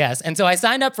this, I guess. And so I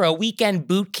signed up for a weekend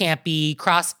boot campy,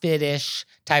 CrossFit-ish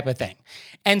type of thing.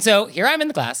 And so here I'm in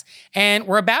the class, and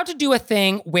we're about to do a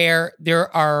thing where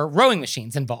there are rowing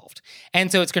machines involved.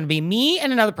 And so it's going to be me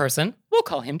and another person. We'll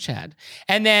call him Chad.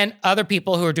 And then other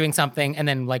people who are doing something, and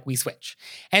then like we switch.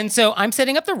 And so I'm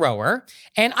setting up the rower,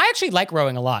 and I actually like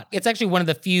rowing a lot. It's actually one of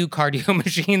the few cardio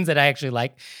machines that I actually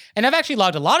like. And I've actually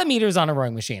logged a lot of meters on a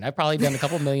rowing machine. I've probably done a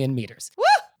couple million meters. Woo!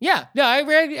 Yeah, no,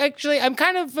 I'm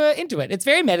kind of into it. It's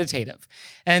very meditative.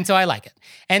 And so I like it.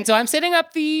 And so I'm setting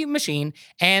up the machine,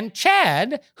 and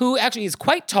Chad, who actually is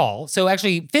quite tall, so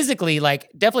actually physically,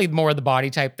 like definitely more of the body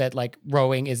type that like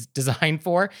rowing is designed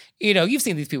for. You know, you've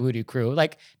seen these people who do crew,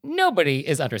 like nobody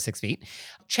is under 6 feet.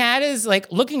 Chad is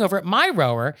like looking over at my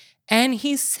rower, and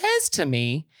he says to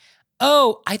me,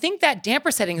 "Oh, I think that damper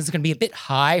setting is going to be a bit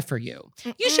high for you.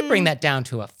 You should bring that down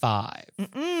to a 5.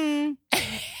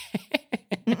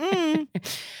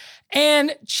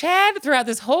 And Chad, throughout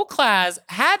this whole class,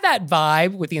 had that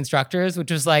vibe with the instructors,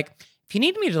 which was like, if you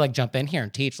need me to like jump in here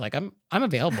and teach, like I'm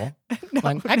available.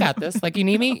 I got this. Like you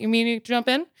need me to jump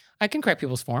in? I can correct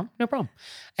people's form, no problem.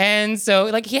 And so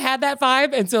like he had that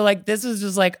vibe. And so like this was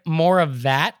just like more of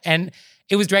that. And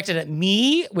it was directed at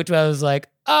me, which I was like,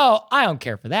 oh, I don't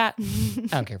care for that. I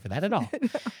don't care for that at all.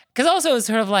 Because also it's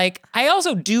sort of like, I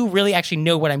also do really actually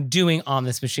know what I'm doing on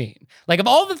this machine. Like of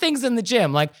all the things in the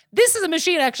gym, like this is a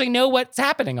machine I actually know what's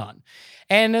happening on.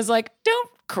 And it's like, don't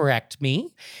correct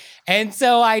me. And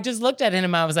so I just looked at him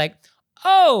and I was like,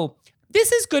 oh,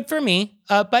 this is good for me,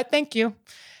 but thank you.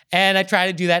 And I try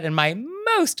to do that in my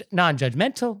most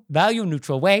non-judgmental,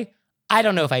 value-neutral way. I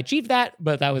don't know if I achieved that,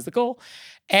 but that was the goal.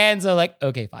 And so like,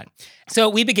 okay, fine. So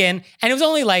we begin, and it was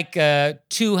only like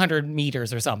 200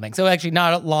 meters or something. So actually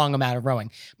not a long amount of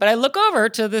rowing. But I look over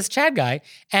to this Chad guy,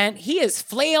 and he is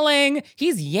flailing.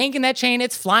 He's yanking that chain.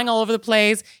 It's flying all over the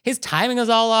place. His timing is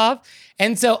all off.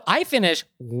 And so I finish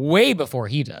way before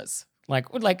he does, like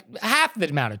half the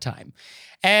amount of time.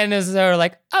 And it's sort of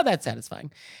like, oh, that's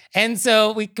satisfying. And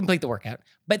so we complete the workout.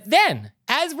 But then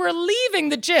as we're leaving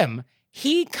the gym,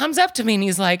 he comes up to me and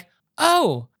he's like,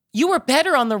 oh, you were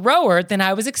better on the rower than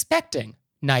I was expecting.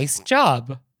 Nice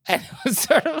job. And it was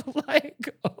sort of like,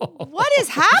 oh. What is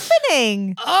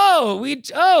happening?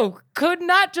 Could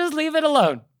not just leave it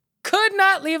alone. Could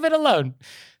not leave it alone.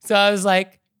 So I was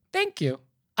like, thank you.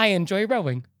 I enjoy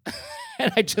rowing.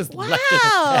 And I just left it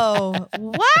at that.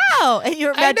 Wow. And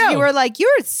you were like, you're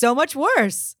so much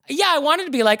worse. Yeah, I wanted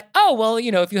to be like, oh, well,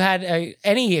 you know, if you had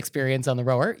any experience on the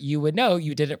rower, you would know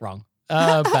you did it wrong.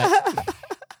 But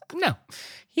no.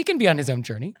 He can be on his own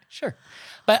journey, sure.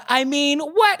 But I mean,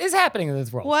 what is happening in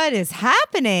this world? What is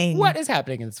happening? What is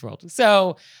happening in this world?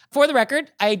 So, for the record,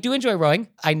 I do enjoy rowing.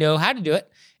 I know how to do it.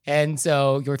 And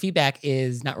so your feedback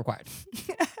is not required.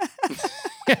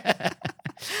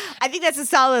 I think that's a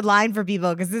solid line for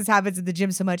people because this happens at the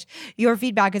gym so much. Your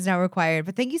feedback is not required.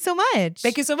 But thank you so much.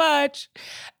 Thank you so much.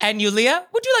 And Yulia,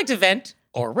 would you like to vent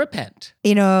or repent?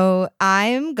 You know,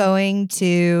 I'm going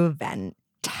to vent.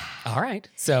 All right.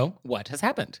 So what has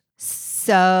happened?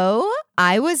 So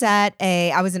I was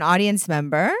an audience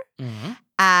member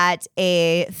at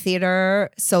a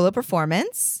theater solo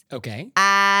performance. Okay.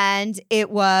 And it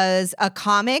was a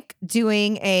comic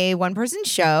doing a one-person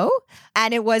show.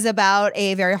 And it was about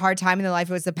a very hard time in their life.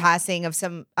 It was the passing of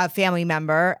a family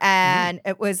member. And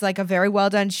it was like a very well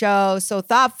done show. So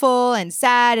thoughtful and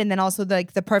sad. And then also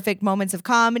the perfect moments of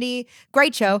comedy.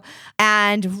 Great show.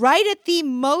 And right at the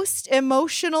most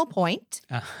emotional point,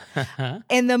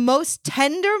 in the most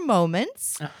tender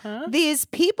moments, these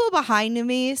people behind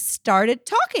me started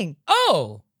talking.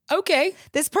 Oh, okay.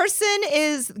 This person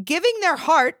is giving their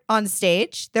heart on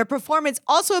stage. Their performance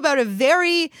also about a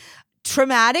very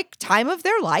traumatic time of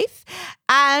their life.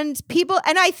 And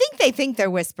I think they think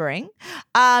they're whispering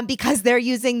because they're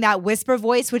using that whisper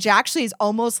voice, which actually is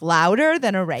almost louder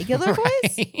than a regular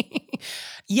voice.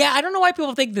 Yeah, I don't know why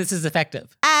people think this is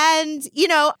effective. And, you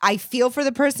know, I feel for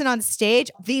the person on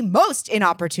stage, the most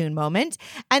inopportune moment.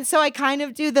 And so I kind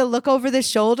of do the look over the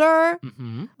shoulder,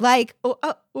 like,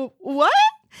 what?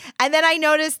 And then I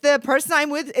notice the person I'm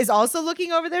with is also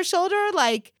looking over their shoulder,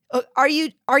 like, are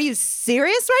you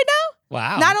serious right now?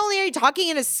 Wow. Not only are you talking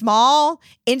in a small,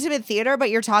 intimate theater, but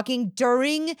you're talking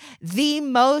during the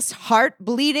most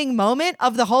heart-bleeding moment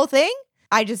of the whole thing?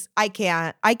 I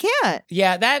can't.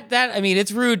 Yeah, I mean,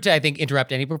 it's rude to, I think,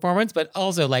 interrupt any performance, but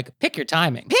also like pick your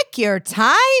timing. Pick your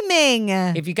timing.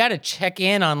 If you got to check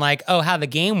in on like, oh, how the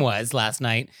game was last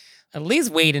night, at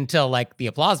least wait until like the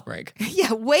applause break.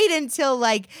 Yeah, wait until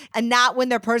like, and not when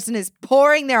their person is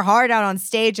pouring their heart out on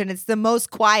stage and it's the most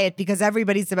quiet because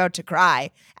everybody's about to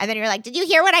cry. And then you're like, did you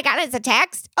hear what I got as a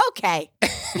text? Okay.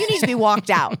 You need to be walked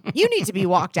out. You need to be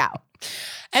walked out.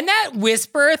 And that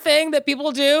whisper thing that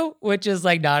people do, which is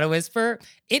like not a whisper,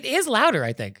 it is louder,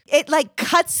 I think. It like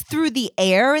cuts through the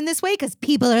air in this way because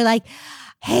people are like,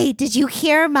 hey, did you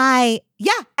hear my,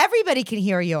 yeah, everybody can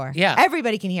hear Yeah.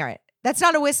 Everybody can hear it. That's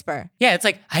not a whisper. Yeah, it's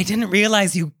like, I didn't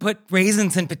realize you put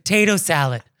raisins in potato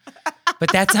salad,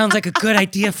 but that sounds like a good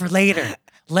idea for later.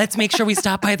 Let's make sure we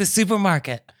stop by the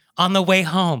supermarket on the way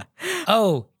home.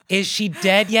 Oh, is she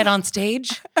dead yet on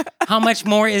stage? How much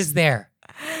more is there?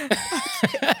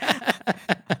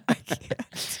 I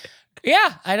can't.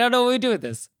 Yeah, I don't know what we do with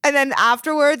this. And then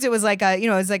afterwards, it was like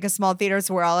a small theater,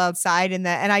 so we're all outside, and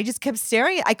I just kept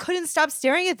staring. I couldn't stop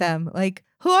staring at them. Like,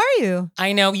 who are you?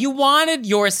 I know you wanted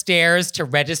your stares to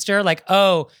register, like,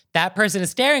 oh, that person is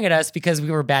staring at us because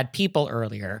we were bad people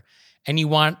earlier, and you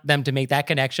want them to make that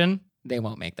connection. They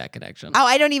won't make that connection. Oh,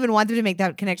 I don't even want them to make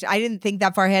that connection. I didn't think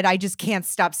that far ahead. I just can't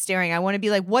stop staring. I want to be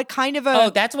like, what kind of a... Oh,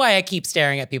 that's why I keep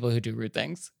staring at people who do rude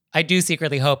things. I do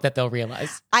secretly hope that they'll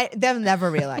realize. They'll never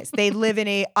realize. They live in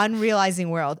a unrealizing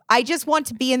world. I just want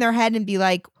to be in their head and be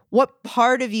like, what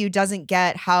part of you doesn't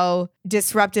get how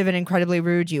disruptive and incredibly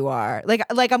rude you are? Like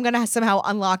I'm going to somehow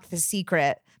unlock the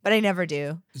secret, but I never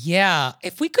do. Yeah.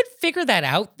 If we could figure that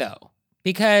out, though,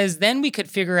 because then we could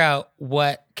figure out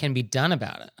what can be done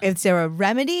about it. Is there a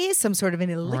remedy, some sort of an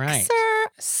elixir? Right.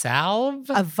 Salve?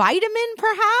 A vitamin,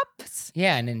 perhaps?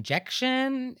 Yeah, an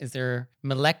injection? Is there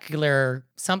molecular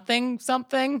something?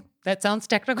 That sounds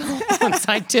technical and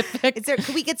scientific.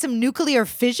 Could we get some nuclear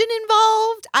fission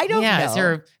involved? I don't know. Yeah, is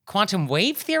there quantum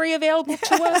wave theory available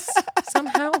to us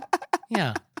somehow?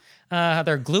 Yeah. Are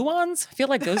there gluons? I feel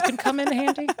like those could come in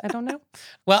handy. I don't know.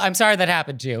 Well, I'm sorry that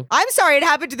happened to you. I'm sorry it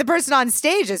happened to the person on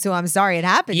stage is who I'm sorry it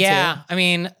happened to. Yeah, I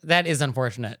mean, that is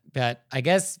unfortunate. But I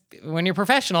guess when you're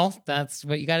professional, that's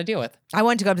what you got to deal with. I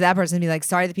wanted to go up to that person and be like,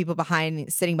 sorry, the people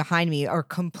sitting behind me are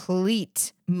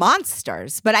complete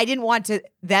monsters. But I didn't want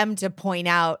them to point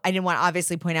out, I didn't want to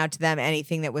obviously point out to them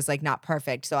anything that was like not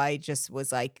perfect. So I just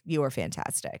was like, you were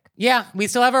fantastic. Yeah, we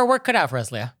still have our work cut out for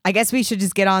us, Leah. I guess we should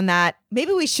just get on that.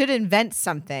 Maybe we should invent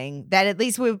something that at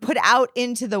least we would put out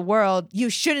into the world. You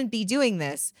shouldn't be doing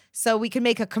this. So we can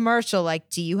make a commercial like,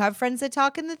 do you have friends that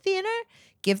talk in the theater?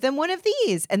 Give them one of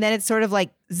these. And then it sort of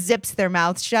like zips their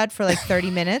mouth shut for like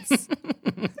 30 minutes.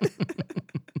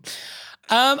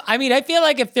 I mean, I feel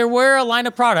like if there were a line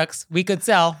of products we could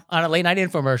sell on a late night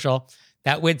infomercial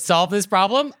that would solve this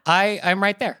problem, I'm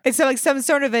right there. It's so like some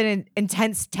sort of an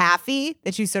intense taffy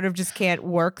that you sort of just can't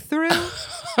work through.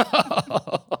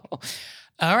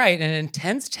 All right, an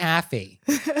intense taffy.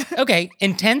 Okay,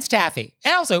 intense taffy.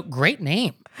 And also, great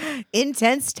name.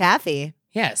 Intense taffy.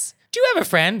 Yes. Do you have a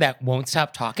friend that won't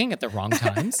stop talking at the wrong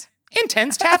times?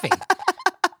 Intense taffy.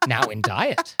 Now in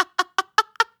diet.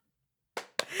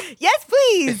 Yes,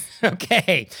 please.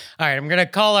 Okay. All right, I'm going to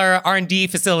call our R&D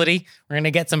facility. We're going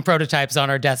to get some prototypes on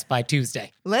our desk by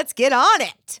Tuesday. Let's get on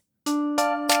it.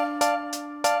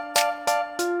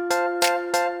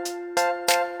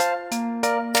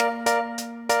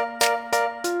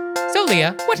 So,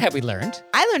 Leah, what have we learned?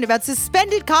 I learned about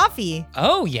suspended coffee.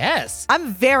 Oh, yes.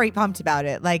 I'm very pumped about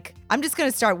it. Like, I'm just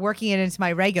going to start working it into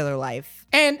my regular life.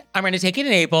 And I'm going to take it to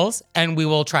Naples, and we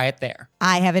will try it there.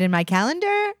 I have it in my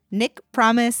calendar. Nick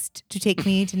promised to take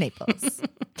me to Naples.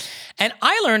 And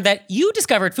I learned that you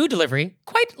discovered food delivery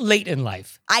quite late in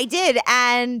life. I did.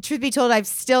 And truth be told, I've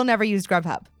still never used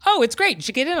Grubhub. Oh, it's great. You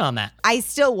should get in on that. I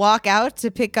still walk out to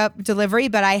pick up delivery,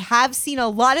 but I have seen a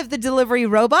lot of the delivery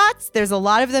robots. There's a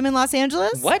lot of them in Los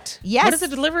Angeles. What? Yes. What is a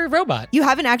delivery robot? You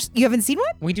haven't seen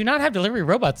one? We do not have delivery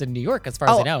robots in New York, as far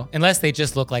as I know, unless they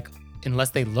look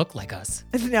like us.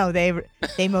 No,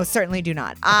 they most certainly do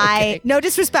not. Okay. No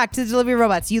disrespect to the delivery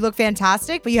robots. You look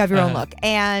fantastic, but you have your own look.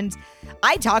 And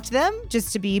I talk to them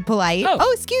just to be polite.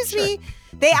 Oh, excuse me.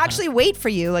 They actually wait for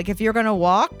you. Like if you're going to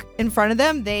walk in front of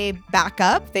them, they back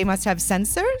up. They must have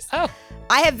sensors. Oh.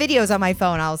 I have videos on my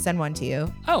phone. I'll send one to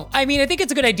you. Oh, I mean, I think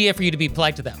it's a good idea for you to be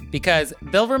polite to them because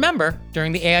they'll remember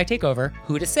during the AI takeover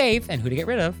who to save and who to get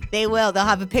rid of. They will. They'll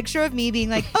have a picture of me being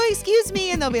like, oh, excuse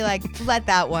me. And they'll be like, let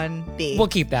that one be. We'll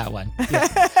keep that one.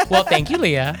 Yeah. Well, thank you,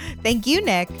 Leah. Thank you,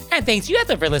 Nick. And thanks you out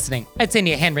there for listening. I'd send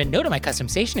you a handwritten note on my custom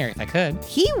stationery if I could.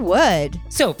 He would.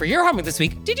 So for your homework this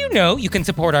week, did you know you can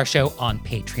support our show on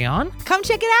Patreon? Come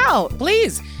check it out.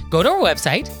 Please. Go to our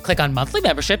website, click on monthly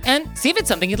membership, and see if it's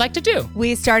something you'd like to do.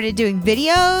 We started doing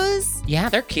videos. Yeah,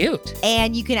 they're cute.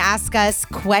 And you can ask us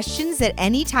questions at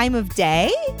any time of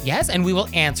day. Yes, and we will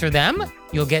answer them.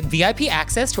 You'll get VIP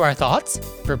access to our thoughts,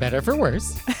 for better or for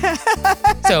worse.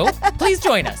 So please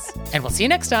join us, and we'll see you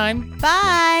next time.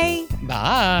 Bye.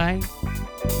 Bye.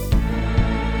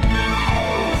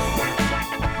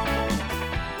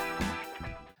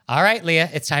 All right, Leah,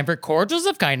 it's time for Cordials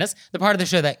of Kindness, the part of the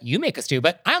show that you make us do,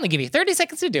 but I only give you 30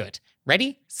 seconds to do it.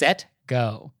 Ready, set,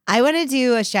 go. I want to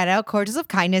do a shout out, Cordials of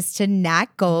Kindness, to Nat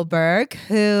Goldberg,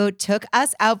 who took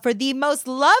us out for the most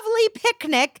lovely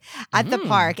picnic at the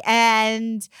park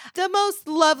and the most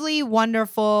lovely,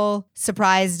 wonderful,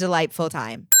 surprise, delightful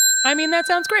time. I mean, that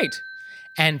sounds great.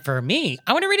 And for me,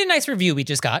 I want to read a nice review we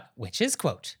just got, which is,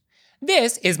 quote,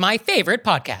 "This is my favorite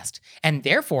podcast, and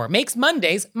therefore makes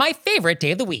Mondays my favorite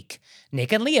day of the week.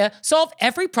 Nick and Leah solve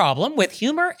every problem with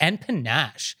humor and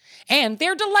panache. And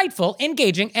they're delightful,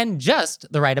 engaging, and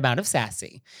just the right amount of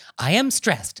sassy. I am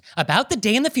stressed about the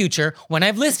day in the future when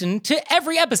I've listened to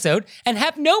every episode and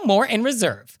have no more in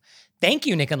reserve. Thank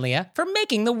you, Nick and Leah, for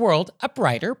making the world a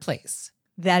brighter place."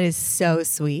 That is so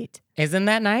sweet. Isn't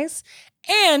that nice?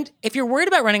 And if you're worried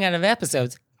about running out of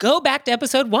episodes, go back to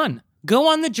episode 1. Go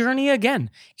on the journey again.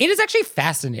 It is actually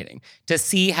fascinating to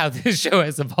see how this show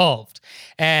has evolved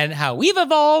and how we've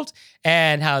evolved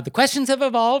and how the questions have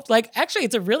evolved. Like, actually,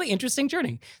 it's a really interesting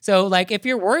journey. So, like, if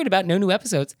you're worried about no new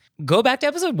episodes, go back to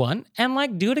episode 1 and,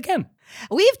 like, do it again.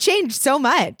 We've changed so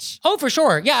much. Oh, for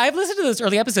sure. Yeah, I've listened to those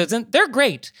early episodes and they're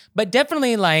great, but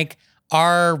definitely, like,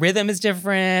 our rhythm is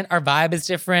different. Our vibe is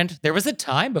different. There was a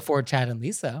time before Chad and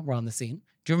Lisa were on the scene.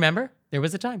 Do you remember? There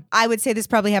was a time. I would say this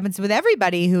probably happens with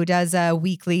everybody who does a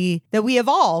weekly, that we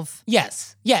evolve.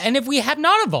 Yes. Yeah. And if we have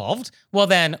not evolved, well,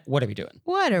 then what are we doing?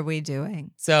 What are we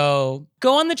doing? So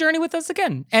go on the journey with us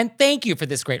again. And thank you for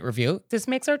this great review. This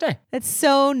makes our day. It's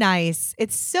so nice.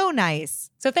 It's so nice.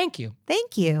 So thank you.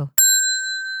 Thank you.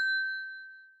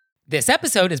 This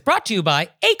episode is brought to you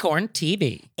by Acorn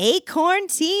TV. Acorn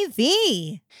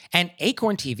TV. And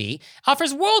Acorn TV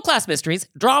offers world-class mysteries,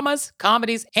 dramas,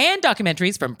 comedies, and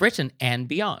documentaries from Britain and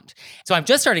beyond. So I'm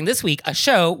just starting this week a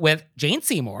show with Jane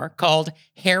Seymour called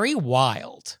Harry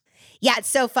Wild. Yeah, it's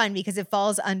so fun because it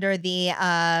falls under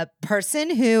the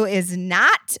person who is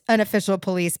not an official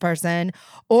police person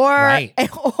or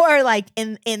like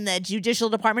in the judicial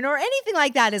department or anything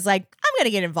like that is like, I'm going to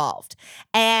get involved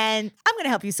and I'm going to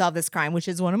help you solve this crime, which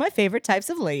is one of my favorite types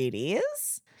of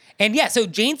ladies. And yeah, so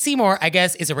Jane Seymour, I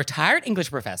guess, is a retired English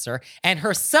professor and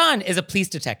her son is a police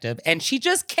detective and she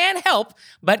just can't help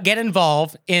but get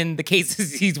involved in the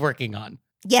cases he's working on.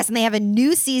 Yes, and they have a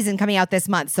new season coming out this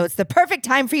month, so it's the perfect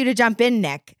time for you to jump in,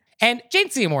 Nick. And Jane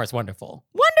Seymour is wonderful.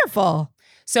 Wonderful.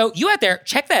 So you out there,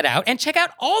 check that out and check out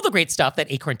all the great stuff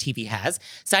that Acorn TV has.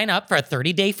 Sign up for a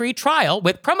 30-day free trial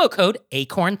with promo code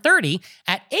ACORN30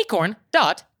 at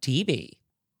acorn.tv.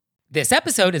 This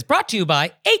episode is brought to you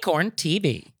by Acorn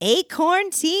TV. Acorn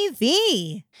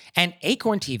TV. And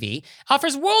Acorn TV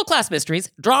offers world-class mysteries,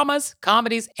 dramas,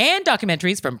 comedies, and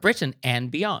documentaries from Britain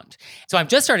and beyond. So I'm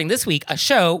just starting this week a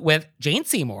show with Jane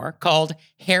Seymour called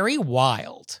Harry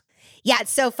Wild. Yeah,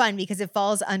 it's so fun because it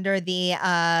falls under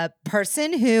the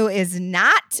person who is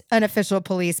not an official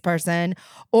police person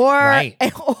or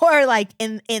like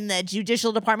in the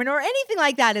judicial department or anything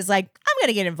like that is like, I'm going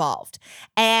to get involved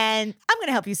and I'm going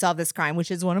to help you solve this crime,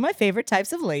 which is one of my favorite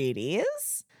types of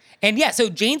ladies. And yeah, so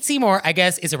Jane Seymour, I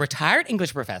guess, is a retired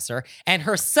English professor and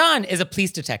her son is a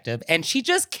police detective and she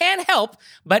just can't help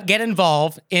but get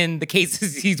involved in the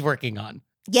cases he's working on.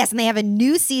 Yes, and they have a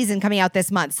new season coming out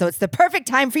this month, so it's the perfect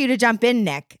time for you to jump in,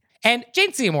 Nick. And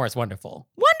Jane Seymour is wonderful.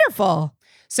 Wonderful.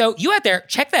 So you out there,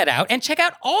 check that out and check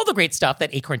out all the great stuff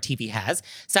that Acorn TV has.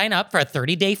 Sign up for a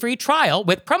 30-day free trial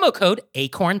with promo code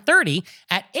ACORN30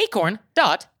 at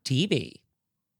acorn.tv.